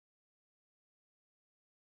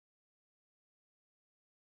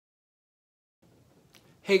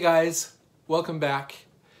Hey guys, welcome back.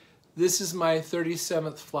 This is my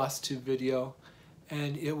 37th flosstube video,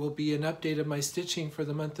 and it will be an update of my stitching for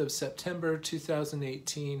the month of September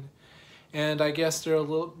 2018. And I guess there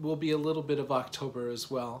will be a little bit of October as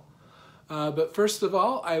well. But first of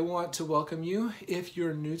all, I want to welcome you. If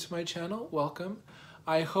you're new to my channel, welcome.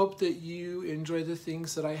 I hope that you enjoy the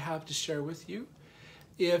things that I have to share with you.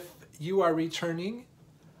 If you are returning,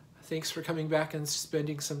 thanks for coming back and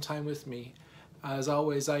spending some time with me. As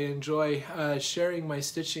always, I enjoy sharing my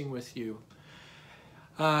stitching with you.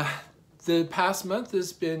 The past month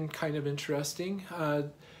has been kind of interesting.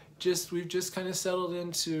 We've just kind of settled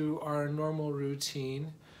into our normal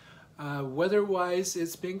routine. Weather-wise,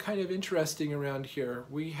 it's been kind of interesting around here.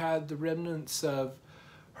 We had the remnants of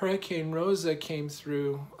Hurricane Rosa came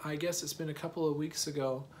through, I guess it's been a couple of weeks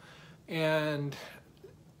ago, and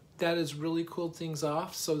that has really cooled things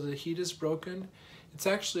off, so the heat is broken. It's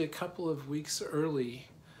actually a couple of weeks early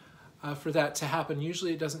for that to happen.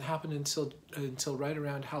 Usually it doesn't happen until right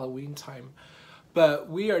around Halloween time. But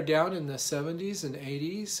we are down in the 70s and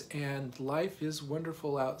 80s, and life is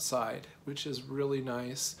wonderful outside, which is really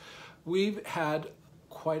nice. We've had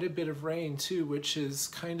quite a bit of rain too, which is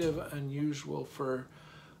kind of unusual for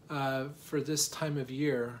this time of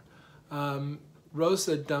year.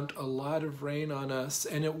 Rosa dumped a lot of rain on us,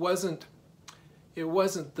 and it wasn't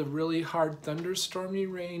the really hard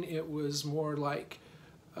thunderstormy rain. It was more like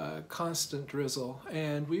constant drizzle,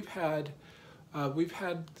 and we've had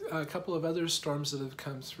a couple of other storms that have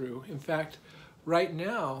come through. In fact, right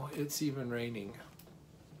now it's even raining.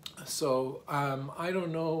 So I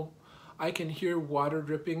don't know. I can hear water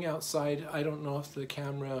dripping outside. I don't know if the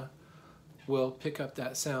camera will pick up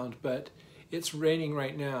that sound, but it's raining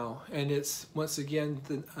right now, and it's once again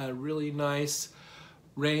a really nice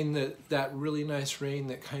rain, that really nice rain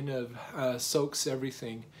that kind of soaks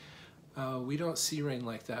everything. We don't see rain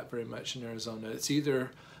like that very much in Arizona. It's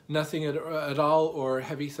either nothing at all or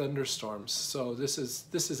heavy thunderstorms. So this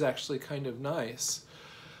is actually kind of nice.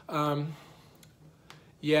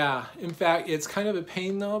 Yeah, in fact, it's kind of a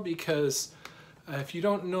pain though, because if you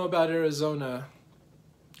don't know about Arizona,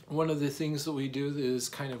 one of the things that we do that is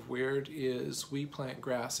kind of weird is we plant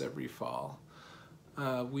grass every fall.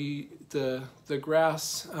 The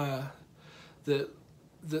grass that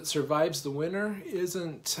survives the winter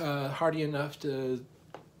isn't hardy enough to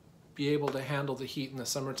be able to handle the heat in the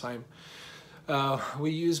summertime.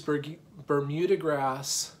 We use Bermuda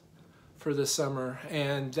grass for the summer,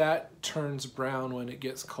 and that turns brown when it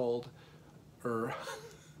gets cold.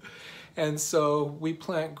 And so we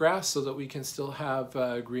plant grass so that we can still have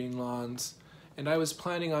green lawns. And I was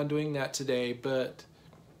planning on doing that today, but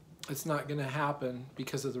it's not going to happen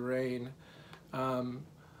because of the rain.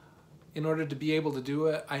 In order to be able to do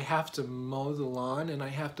it, I have to mow the lawn, and I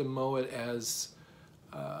have to mow it as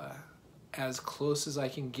close as I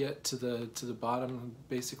can get to the bottom.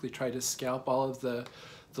 Basically, try to scalp all of the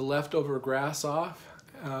leftover grass off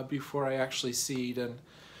before I actually seed. And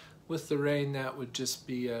with the rain, that would just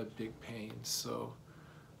be a big pain. So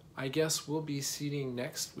I guess we'll be seeding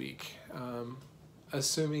next week,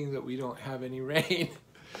 assuming that we don't have any rain.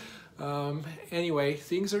 Anyway,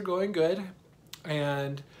 things are going good,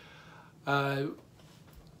 and I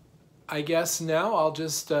guess now I'll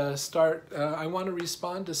just start. I want to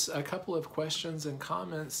respond to a couple of questions and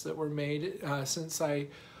comments that were made since I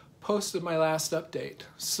posted my last update.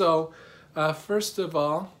 So first of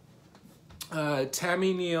all,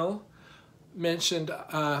 Tammy Neal mentioned,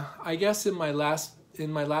 I guess in my last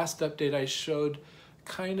update I showed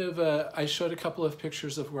a couple of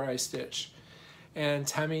pictures of where I stitch. And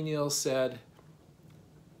Tammy Neal said,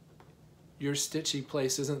 your stitchy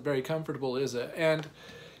place isn't very comfortable, is it? And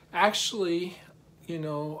actually, you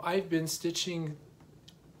know, I've been stitching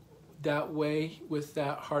that way with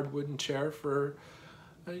that hard wooden chair for,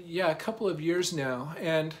 yeah, a couple of years now.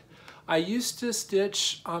 And I used to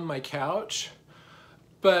stitch on my couch,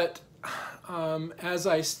 but as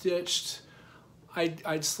I stitched,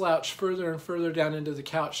 I'd slouch further and further down into the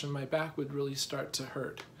couch, and my back would really start to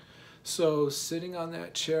hurt. So sitting on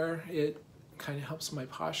that chair, it kind of helps my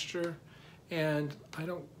posture, and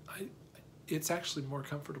it's actually more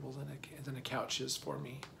comfortable than a couch is for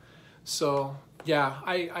me. So yeah,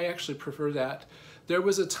 I actually prefer that. There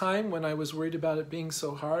was a time when I was worried about it being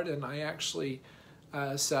so hard, and I actually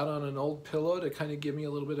sat on an old pillow to kind of give me a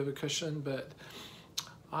little bit of a cushion, but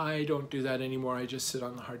I don't do that anymore. I just sit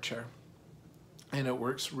on the hard chair, and it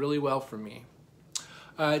works really well for me.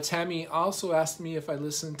 Tammy also asked me if I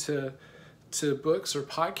listen to books or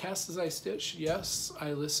podcasts as I stitch. Yes,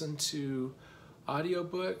 I listen to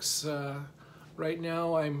audiobooks. Right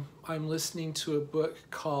now I'm listening to a book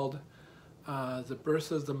called The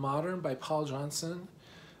Birth of the Modern by Paul Johnson.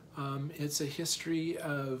 It's a history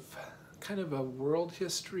of, kind of a world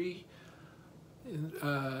history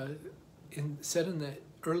set in the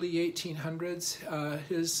early 1800s.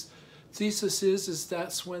 His thesis is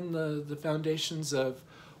that's when the foundations of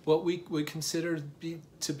what we would consider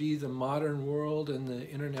to be the modern world and the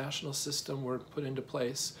international system were put into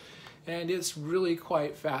place. And it's really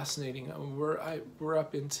quite fascinating. We're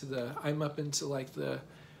up into I'm up into like the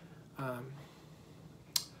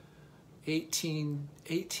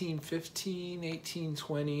 1815,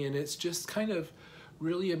 1820, and it's just kind of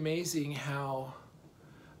really amazing how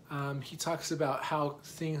he talks about how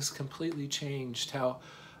things completely changed, how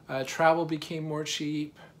travel became more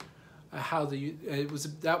cheap, how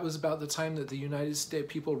that was about the time that the United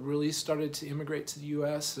States people really started to immigrate to the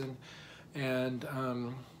U.S. and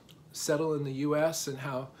settle in the U.S. and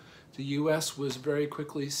how the U.S. was very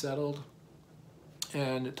quickly settled.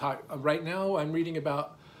 And right now I'm learning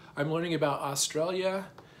about Australia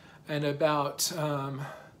and about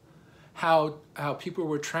how people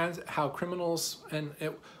were how criminals, and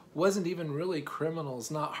it wasn't even really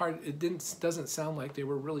criminals, not hard. It doesn't sound like they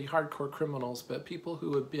were really hardcore criminals, but people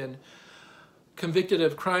who had been convicted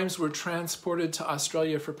of crimes were transported to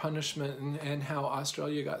Australia for punishment, and how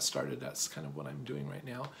Australia got started. That's kind of what I'm doing right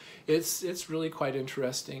now. It's really quite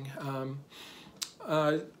interesting.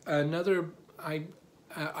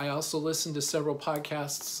 I also listen to several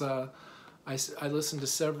podcasts. I listen to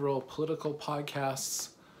several political podcasts,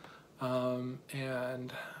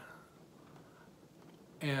 and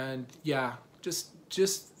yeah, just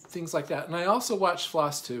things like that. And I also watch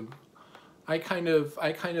flosstube. I kind of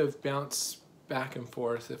bounce back and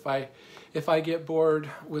forth. If I get bored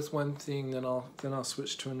with one thing, then I'll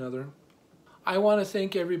switch to another. I want to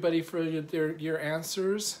thank everybody for your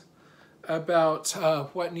answers about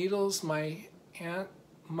what needles my aunt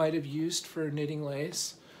might have used for knitting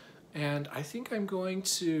lace, and I think I'm going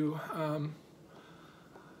to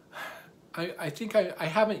I think I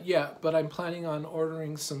haven't yet, but I'm planning on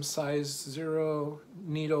ordering some size 0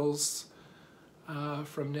 needles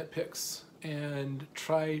from Knit Picks and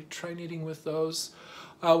try knitting with those.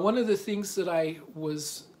 One of the things that I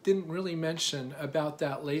didn't really mention about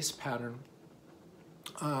that lace pattern,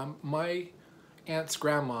 my aunt's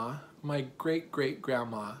grandma, my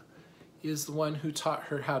great-great-grandma, is the one who taught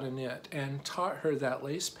her how to knit and taught her that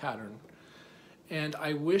lace pattern. And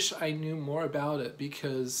I wish I knew more about it,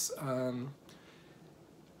 because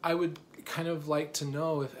I would kind of like to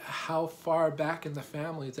know how far back in the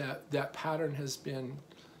family that pattern has been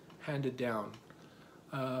handed down.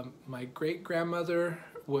 My great-grandmother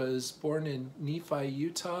was born in Nephi,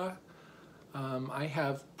 Utah. I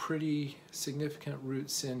have pretty significant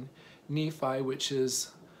roots in Nephi, which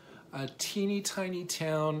is a teeny tiny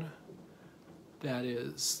town that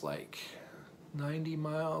is like 90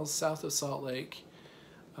 miles south of Salt Lake,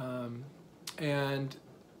 and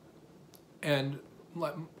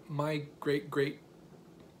my great,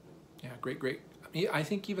 I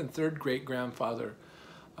think even third great grandfather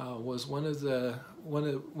was one of the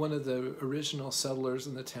original settlers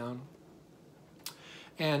in the town.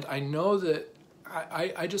 And I know that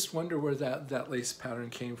I just wonder where that lace pattern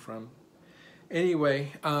came from.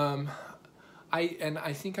 Anyway, I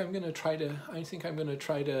think I'm gonna try to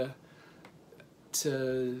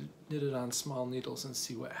knit it on small needles and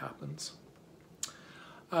see what happens.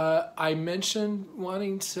 I mentioned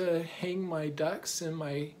wanting to hang my ducks in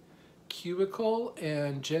my cubicle,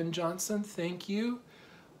 and Jen Johnson, thank you.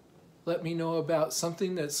 Let me know about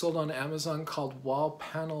something that's sold on Amazon called wall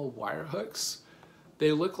panel wire hooks.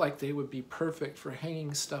 They look like they would be perfect for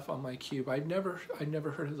hanging stuff on my cube. I'd never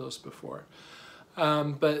heard of those before.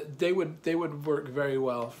 But they would work very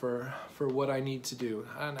well for what I need to do,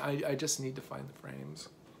 and I just need to find the frames.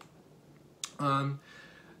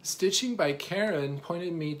 Stitching by Karen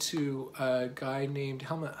pointed me to a guy named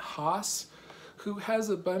Helmut Haas, who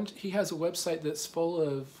has he has a website that's full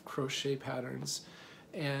of crochet patterns,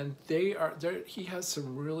 and he has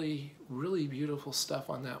some really beautiful stuff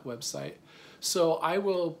on that website. So I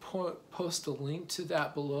will post a link to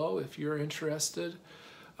that below if you're interested.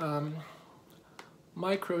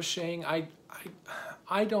 My crocheting, I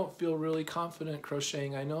don't feel really confident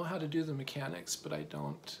crocheting. I know how to do the mechanics, but I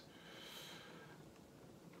don't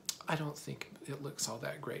think it looks all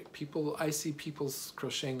that great. I see people's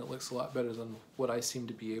crocheting that looks a lot better than what I seem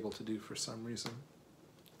to be able to do for some reason.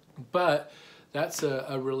 But that's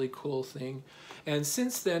a really cool thing. And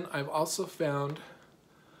since then, I've also found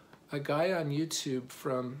a guy on YouTube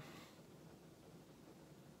from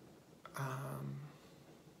I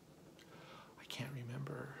can't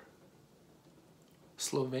remember,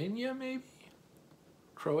 Slovenia maybe?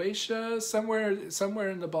 Croatia, somewhere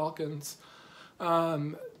in the Balkans,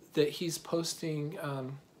 that he's posting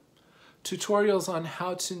tutorials on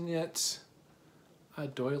how to knit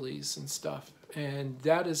doilies and stuff, and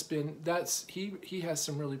he has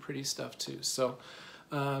some really pretty stuff too. So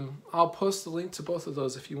I'll post the link to both of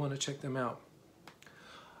those if you want to check them out.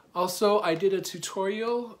 Also, I did a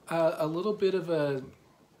tutorial, a little bit of a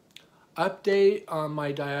update on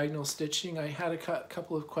my diagonal stitching. I had a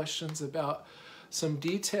couple of questions about some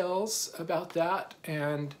details about that,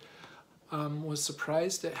 and was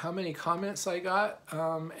surprised at how many comments I got,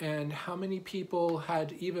 and how many people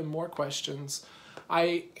had even more questions.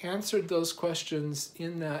 I answered those questions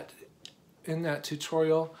in that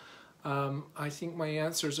tutorial. I think my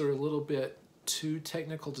answers are a little bit too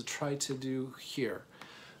technical to try to do here.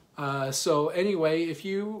 So anyway, if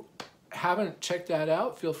you haven't checked that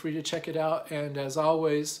out, feel free to check it out. And as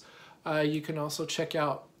always, you can also check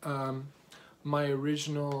out my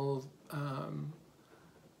original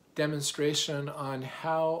demonstration on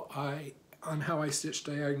how I stitch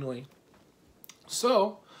diagonally.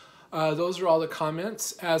 So those are all the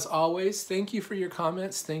comments. As always, thank you for your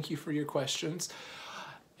comments. Thank you for your questions.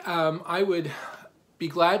 I would be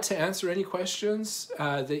glad to answer any questions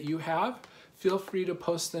that you have. Feel free to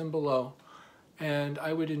post them below. And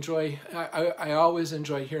I would enjoy, I always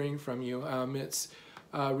enjoy hearing from you. It's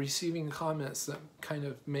receiving comments that kind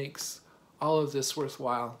of makes all of this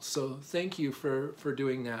worthwhile. So thank you for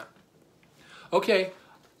doing that. Okay,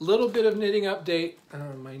 little bit of knitting update.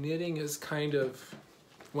 My knitting is kind of,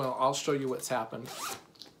 well, I'll show you what's happened.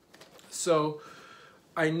 So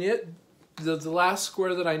I knit, the last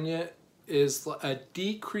square that I knit is a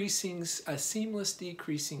seamless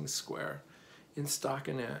decreasing square in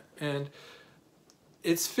stockinette, and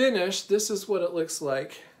it's finished. This is what it looks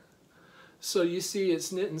like. So you see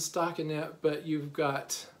it's knit in stockinette, but you've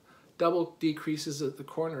got double decreases at the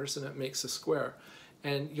corners and it makes a square.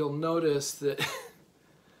 And you'll notice that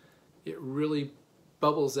it really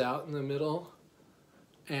bubbles out in the middle.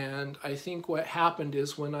 And I think what happened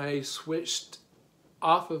is when I switched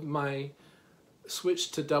to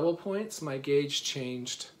double points, my gauge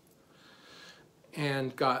changed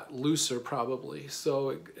and got looser probably, so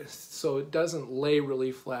it doesn't lay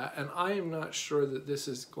really flat, and I am not sure that this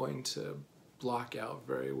is going to block out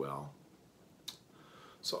very well.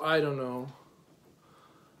 So I don't know.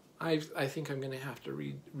 I think I'm going to have to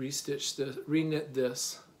restitch this, reknit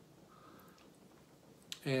this,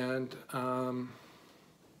 and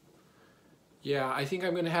yeah, I think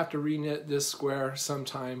I'm going to have to reknit this square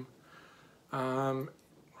sometime.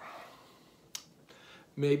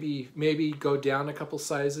 Maybe go down a couple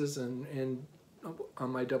sizes and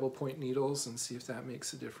on my double point needles and see if that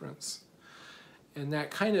makes a difference. And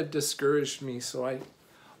that kind of discouraged me, so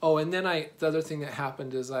and then the other thing that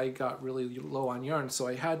happened is I got really low on yarn, so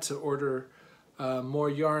I had to order more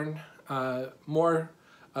yarn, more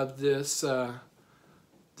of this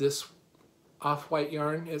this off-white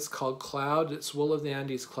yarn. It's called Cloud. It's Wool of the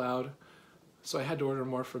Andes Cloud. So I had to order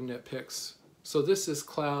more from Knit Picks. So this is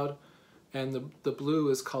Cloud, and the blue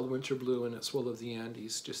is called Winter Blue, and it's Wool of the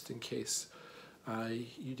Andes, just in case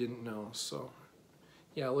you didn't know. So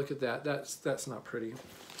yeah, look at that. That's not pretty.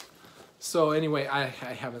 So anyway, I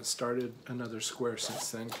haven't started another square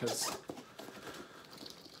since then because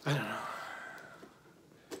I don't know.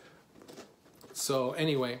 So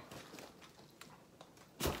anyway,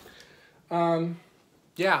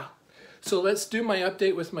 yeah. So let's do my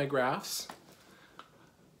update with my graphs.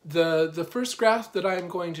 The first graph that I'm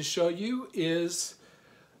going to show you is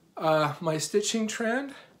my stitching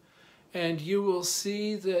trend, and you will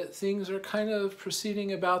see that things are kind of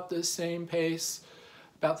proceeding about the same pace,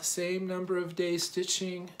 about the same number of days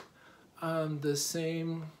stitching, the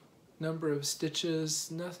same number of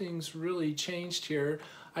stitches. Nothing's really changed here.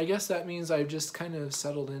 I guess that means I've just kind of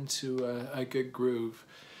settled into a good groove.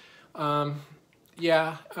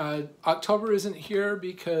 Yeah, October isn't here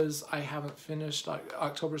because I haven't finished.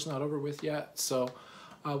 October's not over with yet, so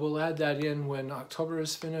we'll add that in when October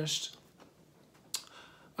is finished.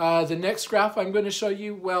 The next graph I'm going to show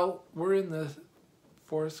you, well, we're in the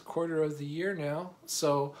fourth quarter of the year now,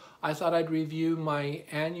 so I thought I'd review my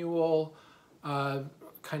annual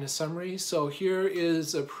kind of summary. So here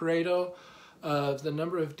is a Pareto of the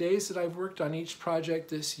number of days that I've worked on each project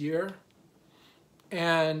this year,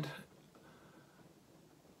 and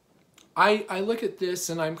I look at this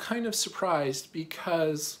and I'm kind of surprised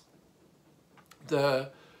because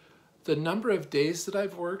the number of days that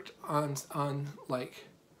I've worked on like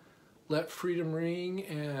Let Freedom Ring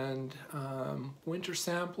and Winter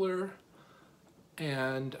Sampler,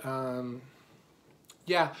 and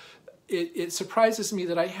yeah, it surprises me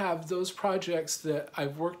that I have those projects that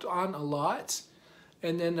I've worked on a lot,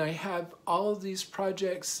 and then I have all of these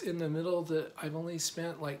projects in the middle that I've only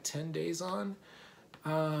spent like 10 days on.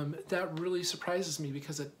 That really surprises me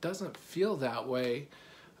because it doesn't feel that way.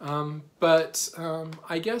 But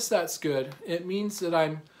I guess that's good. It means that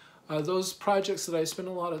I'm, those projects that I spend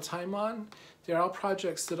a lot of time on, they're all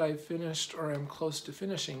projects that I've finished or I'm close to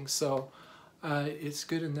finishing. So it's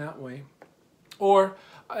good in that way. Or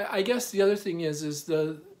I guess the other thing is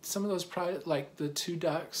some of those projects, like the 2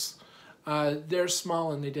 ducks, they're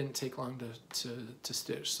small and they didn't take long to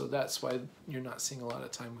stitch. So that's why you're not seeing a lot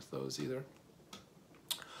of time with those either.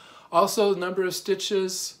 Also, the number of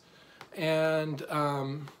stitches, and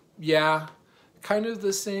yeah, kind of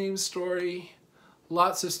the same story.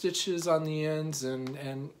 Lots of stitches on the ends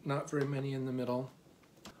and not very many in the middle.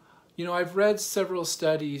 You know, I've read several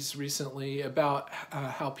studies recently about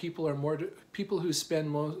how people who spend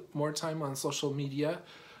more time on social media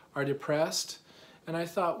are depressed, and I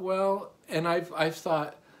thought, well, and I've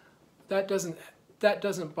thought that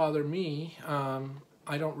doesn't bother me.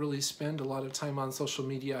 I don't really spend a lot of time on social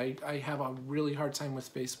media. I have a really hard time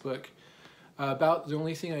with Facebook. About the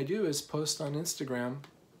only thing I do is post on Instagram.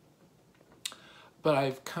 But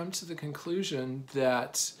I've come to the conclusion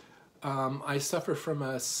that I suffer from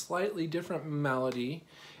a slightly different malady,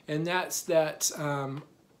 and that's that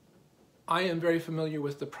I am very familiar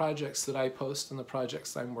with the projects that I post and the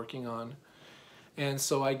projects I'm working on. And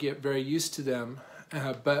so I get very used to them.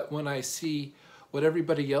 But when I see what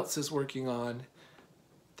everybody else is working on,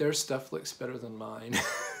 their stuff looks better than mine.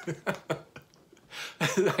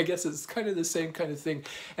 I guess it's kind of the same kind of thing.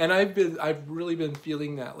 And I've really been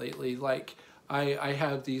feeling that lately. Like I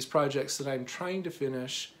have these projects that I'm trying to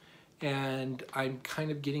finish, and I'm kind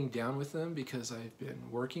of getting down with them because I've been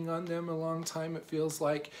working on them a long time. It feels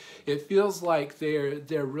like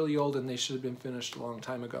they're really old and they should have been finished a long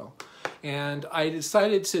time ago. And I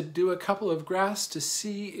decided to do a couple of graphs to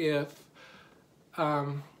see if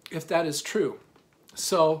that is true.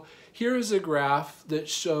 So here is a graph that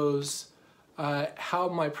shows how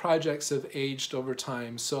my projects have aged over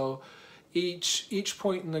time. So each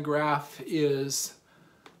point in the graph is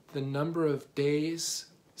the number of days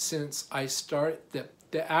since I start,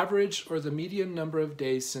 the average or the median number of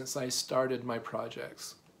days since I started my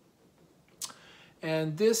projects.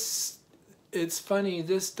 And this, it's funny,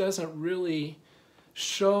 this doesn't really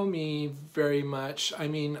show me very much. I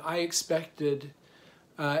mean, I expected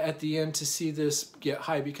at the end to see this get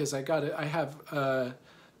high because I have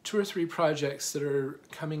 2 or 3 projects that are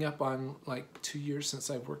coming up on like 2 years since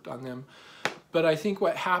I've worked on them. But I think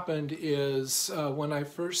what happened is when I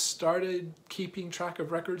first started keeping track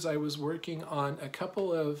of records, I was working on a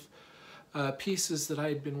couple of pieces that I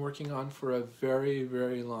had been working on for a very,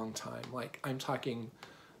 very long time. Like I'm talking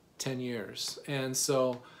 10 years. And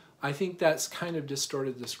so I think that's kind of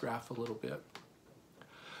distorted this graph a little bit.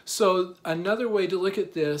 So another way to look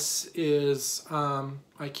at this is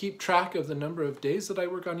I keep track of the number of days that I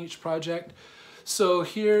work on each project. So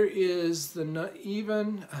here is the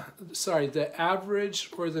average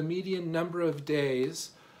or the median number of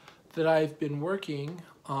days that I've been working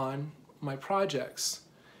on my projects.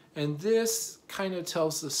 And this kind of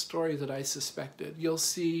tells the story that I suspected. You'll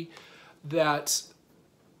see that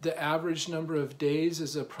the average number of days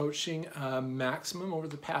is approaching a maximum over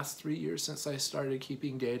the past 3 years since I started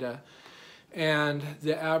keeping data. And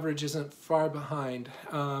the average isn't far behind.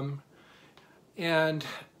 And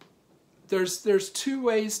there's 2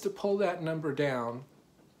 ways to pull that number down.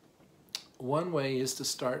 One way is to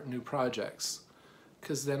start new projects,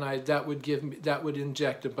 because then that would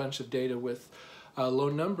inject a bunch of data with low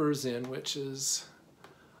numbers in, which is,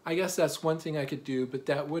 I guess that's one thing I could do, but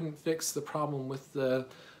that wouldn't fix the problem with the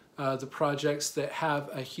projects that have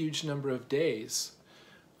a huge number of days.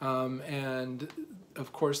 And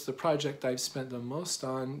of course, the project I've spent the most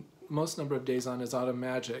number of days on is Autumn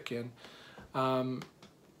Magic. And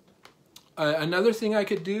another thing I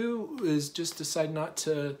could do is just decide not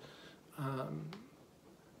to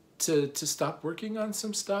stop working on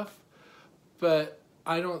some stuff, but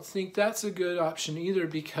I don't think that's a good option either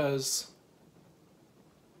because,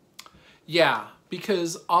 yeah,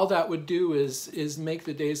 because all that would do is make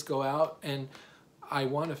the days go out, and I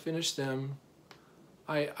want to finish them.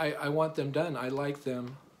 I want them done. I like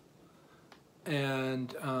them,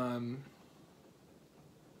 and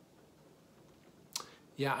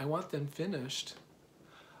yeah, I want them finished.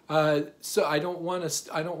 So I don't want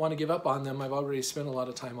to give up on them. I've already spent a lot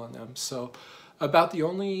of time on them. So about the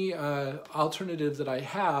only alternative that I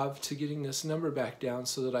have to getting this number back down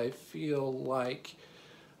so that I feel like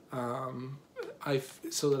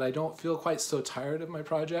so that I don't feel quite so tired of my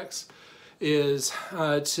projects is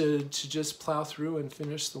to just plow through and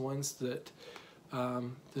finish the ones that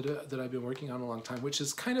that I've been working on a long time, which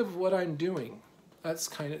is kind of what I'm doing.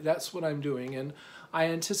 That's what I'm doing, and I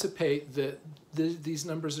anticipate that these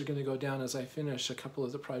numbers are going to go down as I finish a couple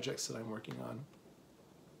of the projects that I'm working on.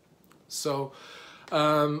 So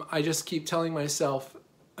I just keep telling myself,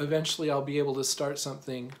 eventually I'll be able to start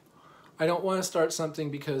something. I don't want to start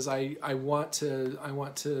something because I want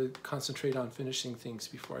to concentrate on finishing things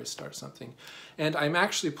before I start something. And I'm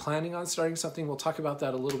actually planning on starting something. We'll talk about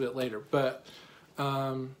that a little bit later, but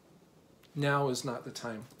now is not the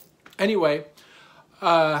time. Anyway,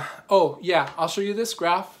 oh yeah, I'll show you this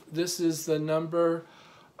graph. This is the number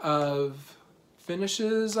of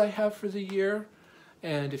finishes I have for the year.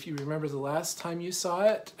 And if you remember the last time you saw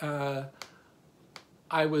it,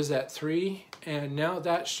 I was at 3, and now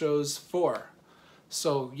that shows 4.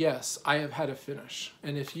 So yes, I have had a finish.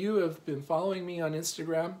 And if you have been following me on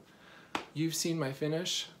Instagram, you've seen my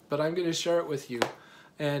finish, but I'm going to share it with you.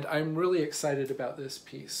 And I'm really excited about this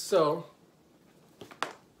piece. So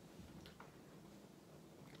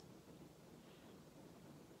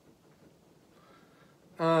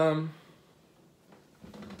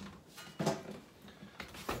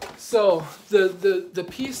the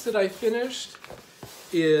piece that I finished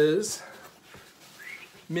is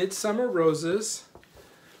Misdummer Roses.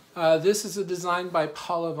 This is a design by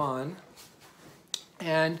Paula Vaughan,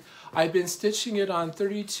 and I've been stitching it on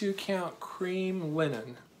 32 count cream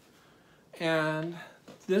linen, and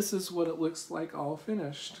this is what it looks like all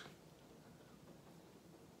finished.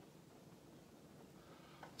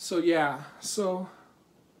 So yeah, so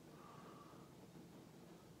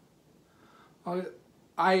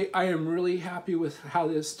I am really happy with how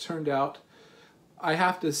this turned out. I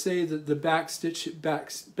have to say that the back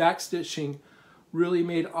stitching really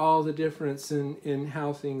made all the difference in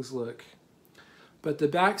how things look. But the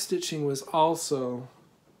back stitching was also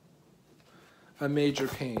a major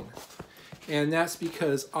pain. And that's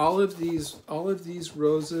because all of these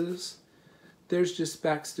roses, there's just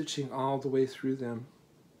back stitching all the way through them.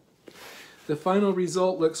 The final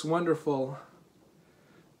result looks wonderful,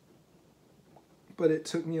 but it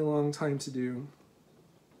took me a long time to do.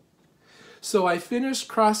 So I finished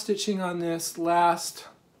cross-stitching on this last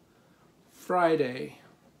Friday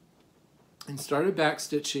and started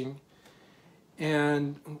back-stitching,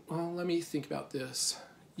 and well, let me think about this.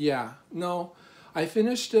 Yeah, no, I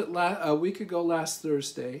finished it a week ago last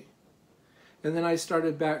Thursday, and then I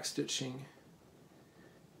started back-stitching,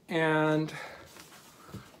 and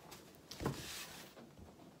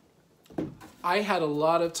I had a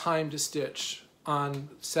lot of time to stitch on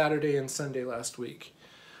Saturday and Sunday last week.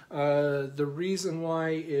 The reason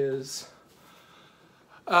why is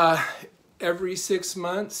every 6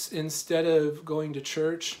 months, instead of going to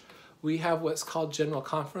church, we have what's called General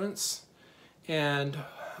Conference, and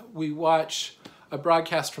we watch a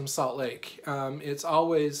broadcast from Salt Lake. It's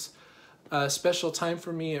always a special time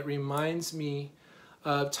for me. It reminds me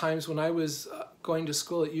of times when I was going to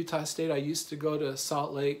school at Utah State. I used to go to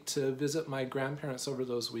Salt Lake to visit my grandparents over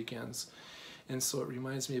those weekends. And so it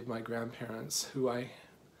reminds me of my grandparents, who I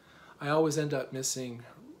always end up missing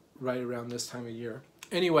right around this time of year.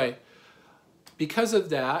 Anyway, because of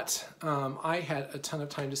that, I had a ton of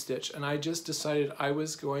time to stitch, and I just decided I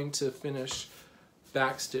was going to finish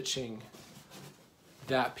back stitching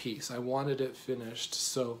that piece. I wanted it finished,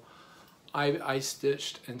 so I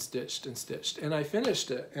stitched and stitched and stitched, and I finished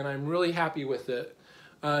it, and I'm really happy with it.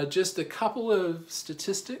 Just a couple of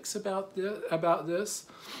statistics about this.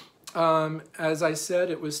 As I said,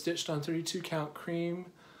 it was stitched on 32 count cream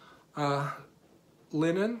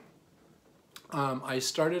linen. I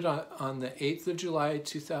started on the 8th of July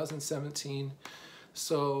 2017,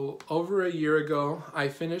 so over a year ago. I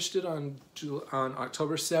finished it on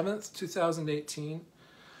October 7th 2018.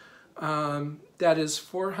 That is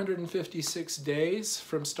 456 days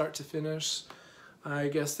from start to finish. I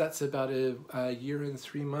guess that's about a year and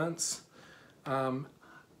 3 months.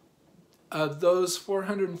 Of those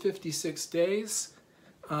 456 days,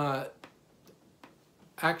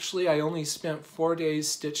 actually I only spent 44 days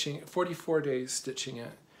stitching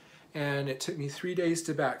it, and it took me 3 days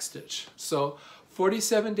to backstitch. So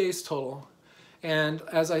 47 days total. And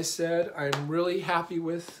as I said, I'm really happy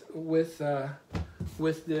with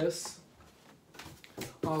this.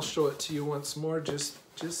 I'll show it to you once more, just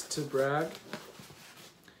to brag.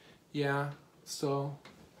 Yeah, so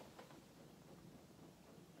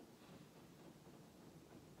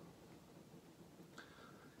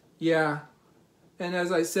yeah, and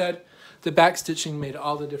as I said, the back stitching made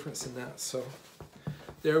all the difference in that. So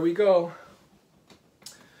there we go.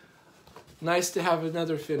 nice to have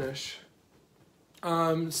another finish.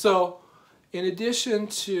 So in addition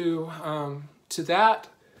to that,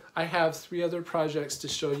 I have 3 other projects to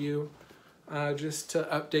show you, just to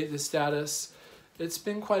update the status. It's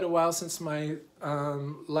been quite a while since my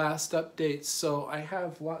last update, so I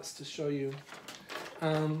have lots to show you.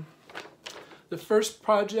 The first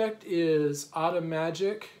project is Autumn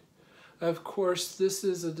Magic. Of course, this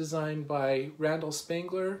is a design by Randal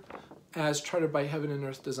Spangler, as charted by Heaven and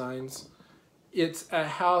Earth Designs. It's a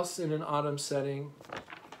house in an autumn setting.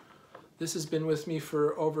 This has been with me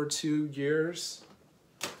for over 2 years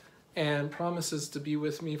and promises to be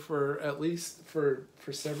with me for at least for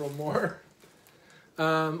several more.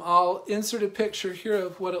 I'll insert a picture here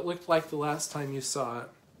of what it looked like the last time you saw it.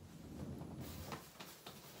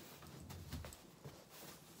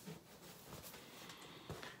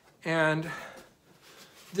 And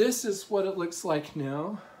this is what it looks like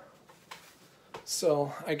now.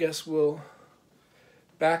 So I guess we'll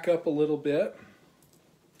back up a little bit.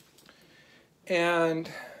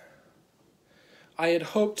 And I had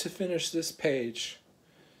hoped to finish this page,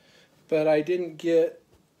 but I didn't get,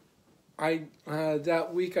 that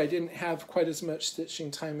week I didn't have quite as much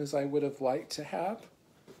stitching time as I would have liked to have.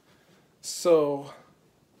 So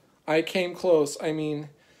I came close. I mean,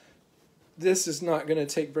 this is not going to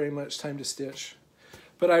take very much time to stitch,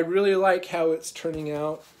 but I really like how it's turning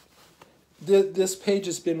out. This page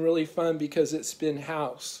has been really fun because it's been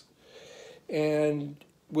house, and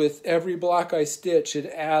with every block I stitch, it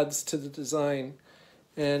adds to the design.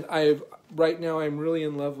 And right now I'm really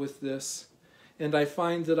in love with this, and I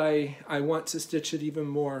find that I want to stitch it even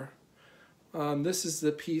more. This is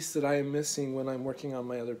the piece that I am missing when I'm working on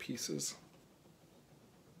my other pieces.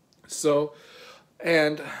 So,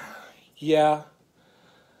 and yeah.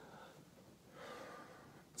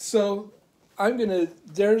 So I'm gonna,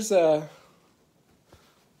 there's a,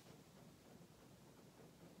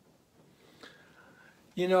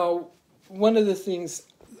 you know, one of the things,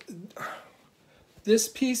 this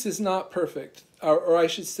piece is not perfect, or I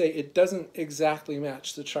should say it doesn't exactly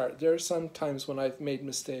match the chart. There are some times when I've made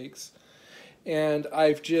mistakes and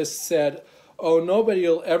I've just said, oh, nobody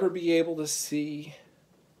will ever be able to see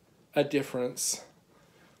a difference.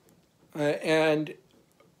 And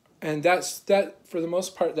that for the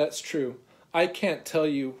most part that's true. I can't tell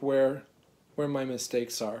you where my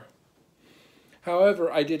mistakes are.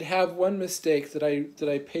 However, I did have one mistake that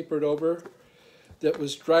I papered over that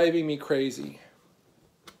was driving me crazy,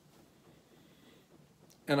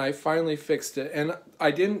 and I finally fixed it. And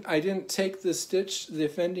I didn't take the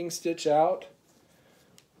offending stitch out.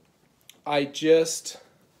 I just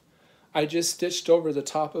stitched over the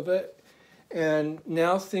top of it. And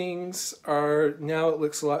now now it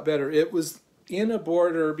looks a lot better. It was in a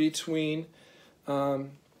border between light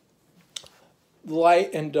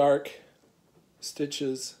and dark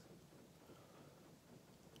stitches.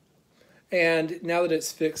 And now that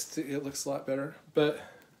it's fixed, it looks a lot better. But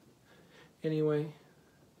anyway,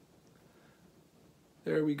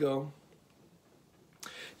 there we go.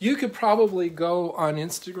 You could probably go on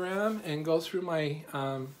Instagram and go through my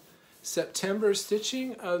September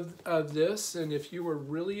stitching of this, and if you were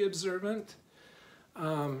really observant,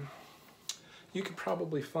 you could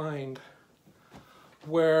probably find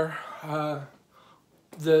where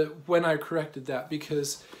when I corrected that,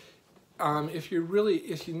 because if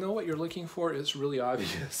you know what you're looking for, it's really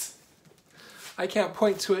obvious. I can't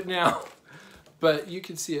point to it now, but you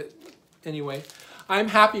can see it anyway. I'm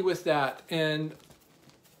happy with that, and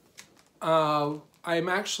I'm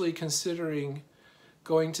actually considering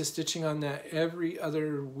going to stitching on that every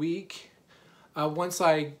other week once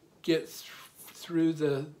I get through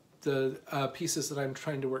the pieces that I'm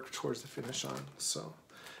trying to work towards the finish on. So,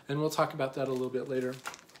 and we'll talk about that a little bit later.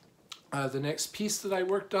 The next piece that I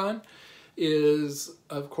worked on is,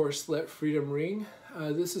 of course, Let Freedom Ring.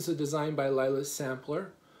 This is a design by Lila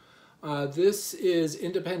Sampler. This is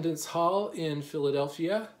Independence Hall in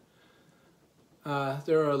Philadelphia.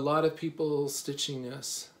 There are a lot of people stitching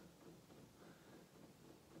this,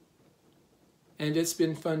 and it's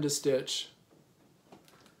been fun to stitch.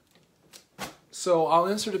 So I'll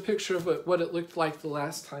insert a picture of what it looked like the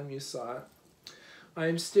last time you saw it.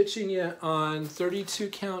 I'm stitching it on 32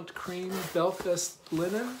 count cream Belfast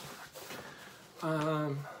linen,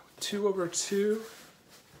 2/2.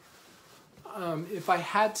 If I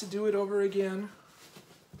had to do it over again,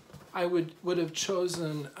 I would have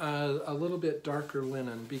chosen a little bit darker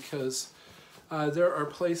linen, because there are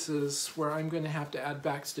places where I'm going to have to add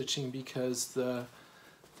back stitching because the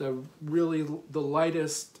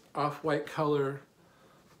lightest off-white color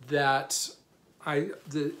that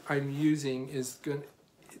I'm using is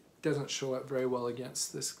doesn't show up very well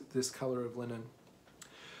against this color of linen.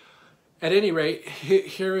 At any rate,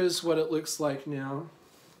 here is what it looks like now.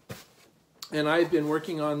 And I've been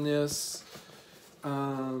working on this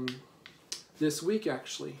this week,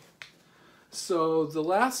 actually. So the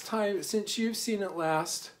last time, since you've seen it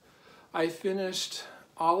last, I finished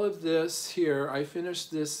all of this here. I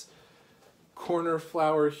finished this corner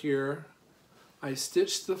flower here. I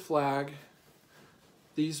stitched the flag,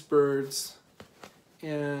 these birds,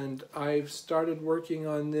 and I've started working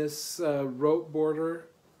on this rope border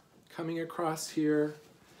coming across here,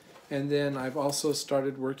 and then I've also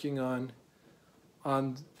started working on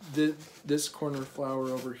this corner flower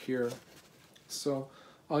over here. So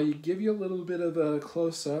I'll give you a little bit of a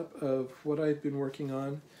close-up of what I've been working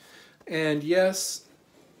on. And yes,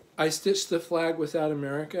 I stitched the flag without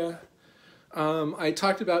America. I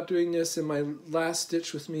talked about doing this in my last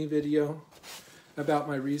Stitch With Me video about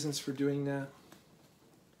my reasons for doing that.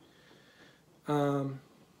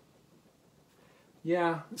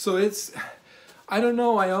 Yeah, so it's, I don't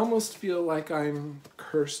know, I almost feel like I'm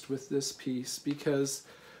cursed with this piece because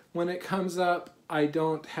when it comes up, I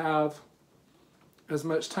don't have as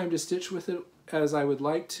much time to stitch with it as I would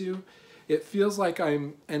like to. It feels like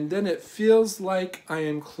and then it feels like I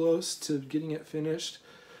am close to getting it finished,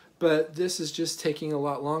 but this is just taking a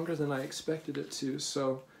lot longer than I expected it to,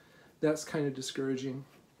 so that's kind of discouraging.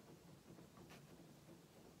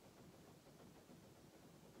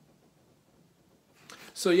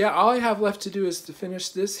 So yeah, all I have left to do is to finish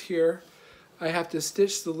this here. I have to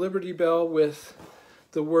stitch the Liberty Bell with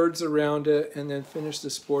the words around it and then finish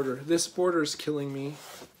this border. This border is killing me.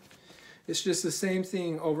 It's just the same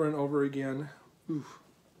thing over and over again. Ooh.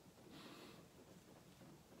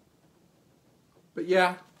 But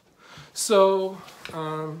yeah, so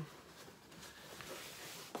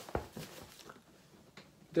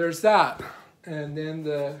there's that. And then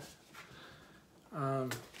the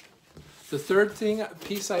third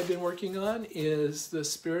piece I've been working on is the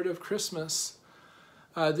Spirit of Christmas.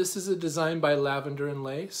 This is a design by Lavender and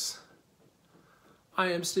Lace.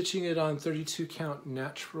 I am stitching it on 32 count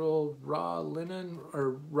natural raw linen,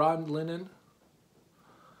 or raw linen,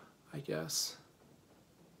 I guess.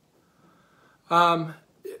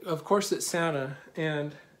 Of course it's Santa,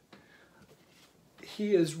 and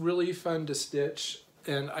he is really fun to stitch,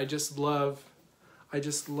 and I just love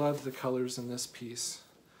the colors in this piece.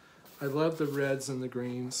 I love the reds and the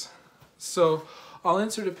greens. So I'll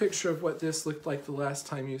insert a picture of what this looked like the last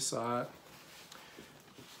time you saw it.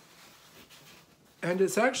 And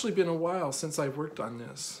it's actually been a while since I've worked on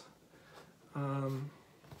this.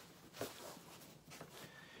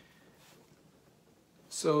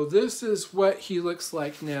 So this is what he looks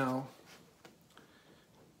like now.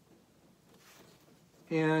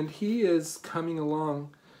 And he is coming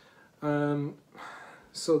along.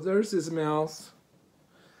 So there's his mouth.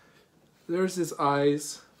 There's his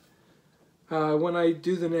eyes. When I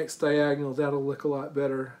do the next diagonal, that'll look a lot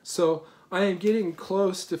better. So I am getting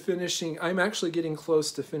close to finishing. I'm actually getting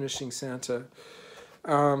close to finishing Santa.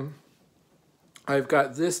 I've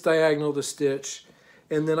got this diagonal to stitch,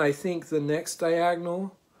 and then I think the next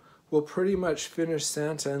diagonal will pretty much finish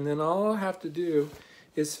Santa, and then all I'll have to do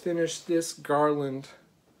is finish this garland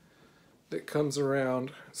that comes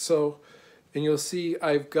around. So, and you'll see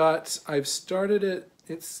I've started it.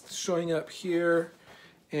 It's showing up here,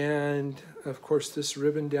 and of course this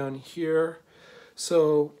ribbon down here.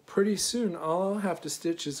 So pretty soon all I'll have to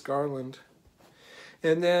stitch is garland.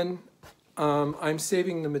 And then I'm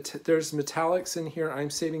saving there's metallics in here. I'm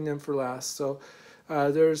saving them for last. So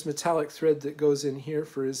there's metallic thread that goes in here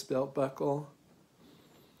for his belt buckle.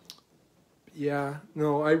 Yeah,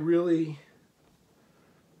 no, I am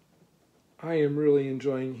really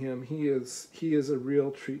enjoying him. He is a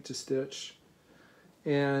real treat to stitch.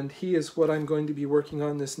 And he is what I'm going to be working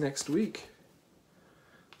on this next week.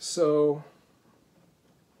 So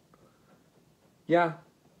yeah,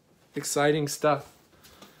 exciting stuff.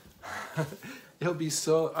 It'll be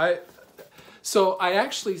so I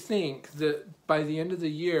actually think that by the end of the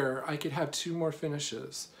year I could have 2 more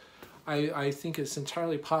finishes. I think it's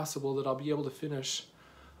entirely possible that I'll be able to finish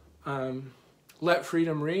Let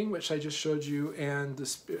Freedom Ring, which I just showed you, and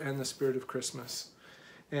the Spirit of Christmas.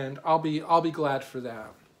 And I'll be glad for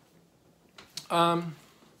that.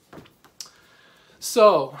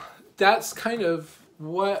 So that's kind of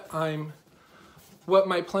what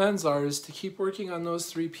my plans are, is to keep working on those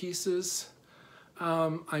 3 pieces.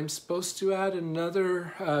 I'm supposed to add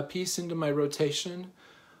another piece into my rotation,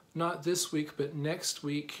 not this week, but next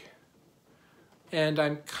week. And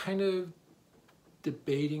I'm kind of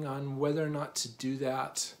debating on whether or not to do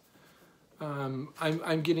that.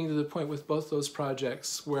 I'm getting to the point with both those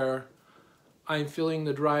projects where I'm feeling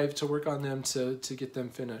the drive to work on them to get them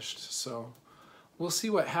finished. So we'll see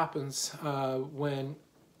what happens when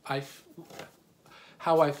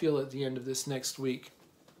how I feel at the end of this next week.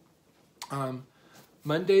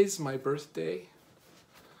 Monday's my birthday.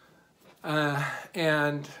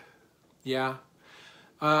 And yeah,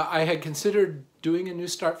 I had considered doing a new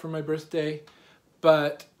start for my birthday,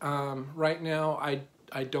 but right now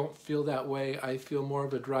I don't feel that way. I feel more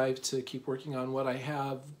of a drive to keep working on what I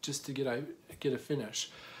have just to get a finish.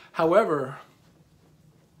 However,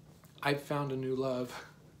 I've found a new love.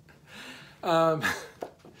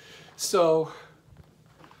 So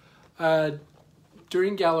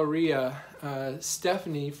during Galleria,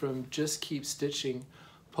 Stephanie from Just Keep Stitching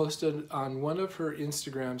posted on one of her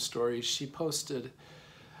Instagram stories, she posted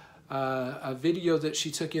a video that she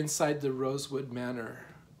took inside the Rosewood Manor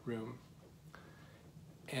room.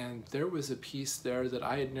 And there was a piece there that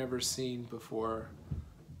I had never seen before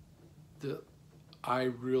that I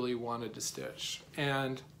really wanted to stitch.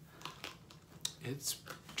 And it's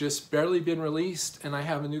just barely been released, and I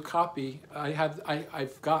have a new copy.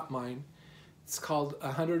 I've got mine. It's called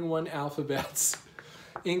 101 Alphabets.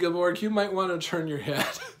 Ingeborg, you might want to turn your head.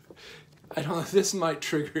 I don't know, this might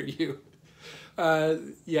trigger you.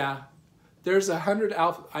 Yeah, there's 100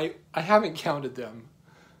 I haven't counted them,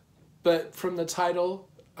 but from the title,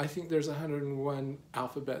 I think there's 101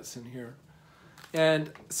 alphabets in here.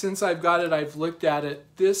 And since I've got it, I've looked at it.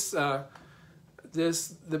 The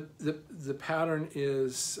pattern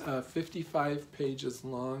is 55 pages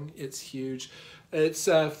long. It's huge. It's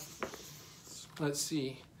let's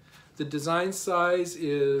see. The design size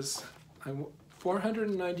is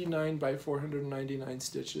 499 by 499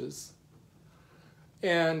 stitches.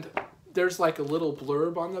 And there's like a little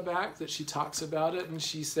blurb on the back that she talks about it, and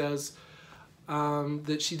she says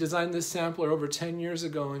that she designed this sampler over 10 years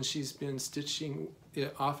ago, and she's been stitching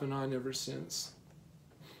it off and on ever since.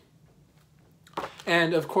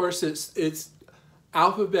 And of course it's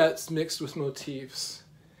alphabets mixed with motifs.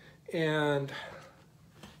 And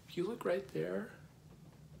if you look right there,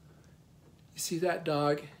 you see that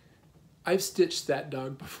dog? I've stitched that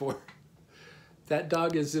dog before. That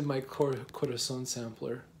dog is in my Corazon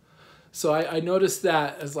sampler. So I noticed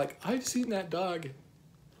that as like, I've seen that dog.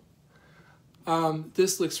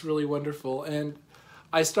 This looks really wonderful. And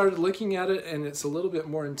I started looking at it, and it's a little bit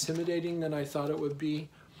more intimidating than I thought it would be.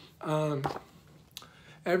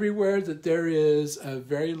 Everywhere that there is a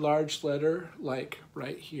very large letter, like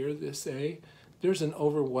right here, this A, there's an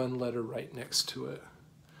over one letter right next to it.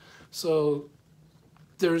 So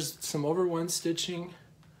there's some over one stitching.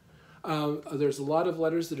 There's a lot of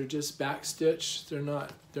letters that are just back stitch. They're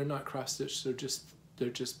not cross stitch. They're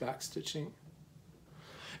just back stitching.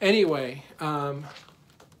 Anyway, on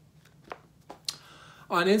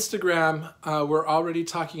Instagram, we're already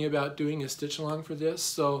talking about doing a stitch along for this.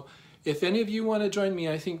 So if any of you want to join me,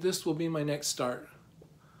 I think this will be my next start.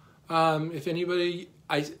 If anybody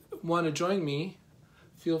want to join me,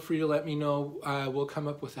 feel free to let me know. We'll come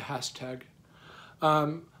up with a hashtag.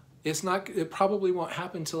 It probably won't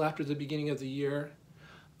happen till after the beginning of the year.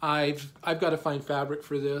 I've got to find fabric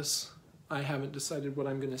for this. I haven't decided what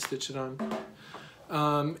I'm going to stitch it on.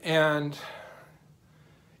 And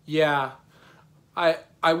yeah,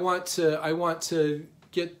 I want to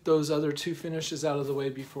get those other two finishes out of the way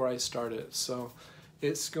before I start it. So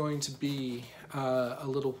it's going to be a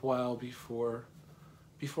little while before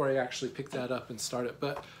I actually pick that up and start it.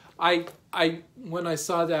 But when I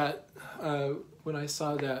saw that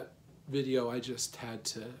video, I just had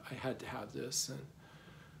to have this.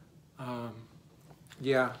 And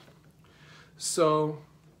yeah, so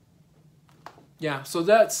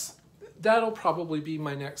that'll probably be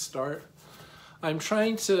my next start. I'm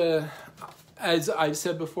trying to, as I've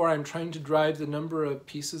said before, I'm trying to drive the number of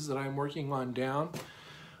pieces that I'm working on down.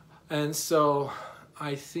 And so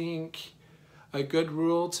I think a good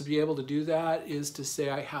rule to be able to do that is to say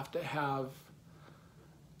I have to have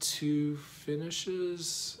two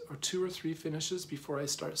or three finishes before I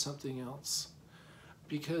start something else.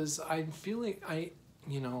 Because I'm feeling,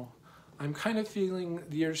 I'm kind of feeling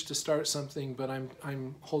the urge to start something, but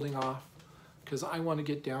I'm holding off because I want to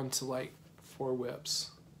get down to like 4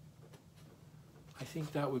 whips. I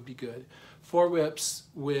think that would be good. 4 whips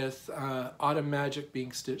with Autumn Magic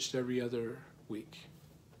being stitched every other week.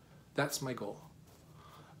 That's my goal.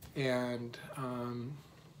 And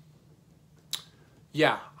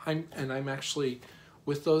yeah, I'm actually,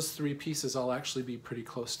 with those 3 pieces, I'll actually be pretty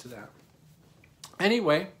close to that.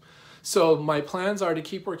 Anyway, so my plans are to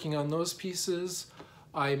keep working on those pieces.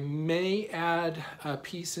 I may add a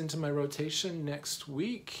piece into my rotation next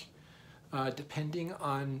week. depending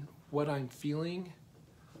on what I'm feeling.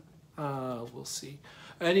 We'll see.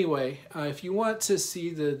 Anyway, if you want to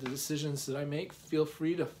see the decisions that I make, feel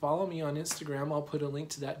free to follow me on Instagram. I'll put a link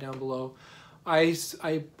to that down below. I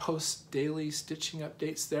post daily stitching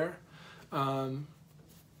updates there,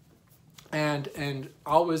 and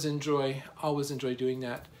always enjoy doing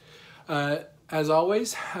that. As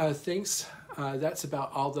always, thanks. That's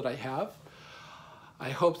about all that I have. I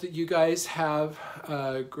hope that you guys have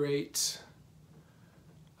a great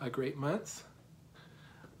month.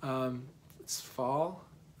 It's fall.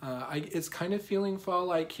 It's kind of feeling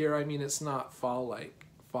fall-like here. I mean, it's not fall-like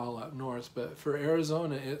fall up north, but for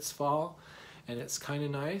Arizona, it's fall, and it's kind of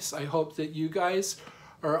nice. I hope that you guys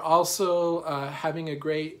are also having a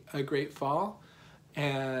great fall,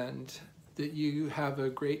 and that you have a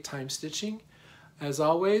great time stitching. As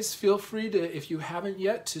always, feel free to, if you haven't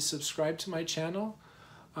yet, to subscribe to my channel.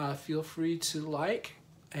 Feel free to like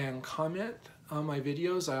and comment on my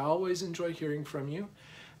videos. I always enjoy hearing from you.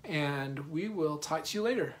 And we will talk to you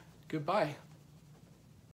later. Goodbye.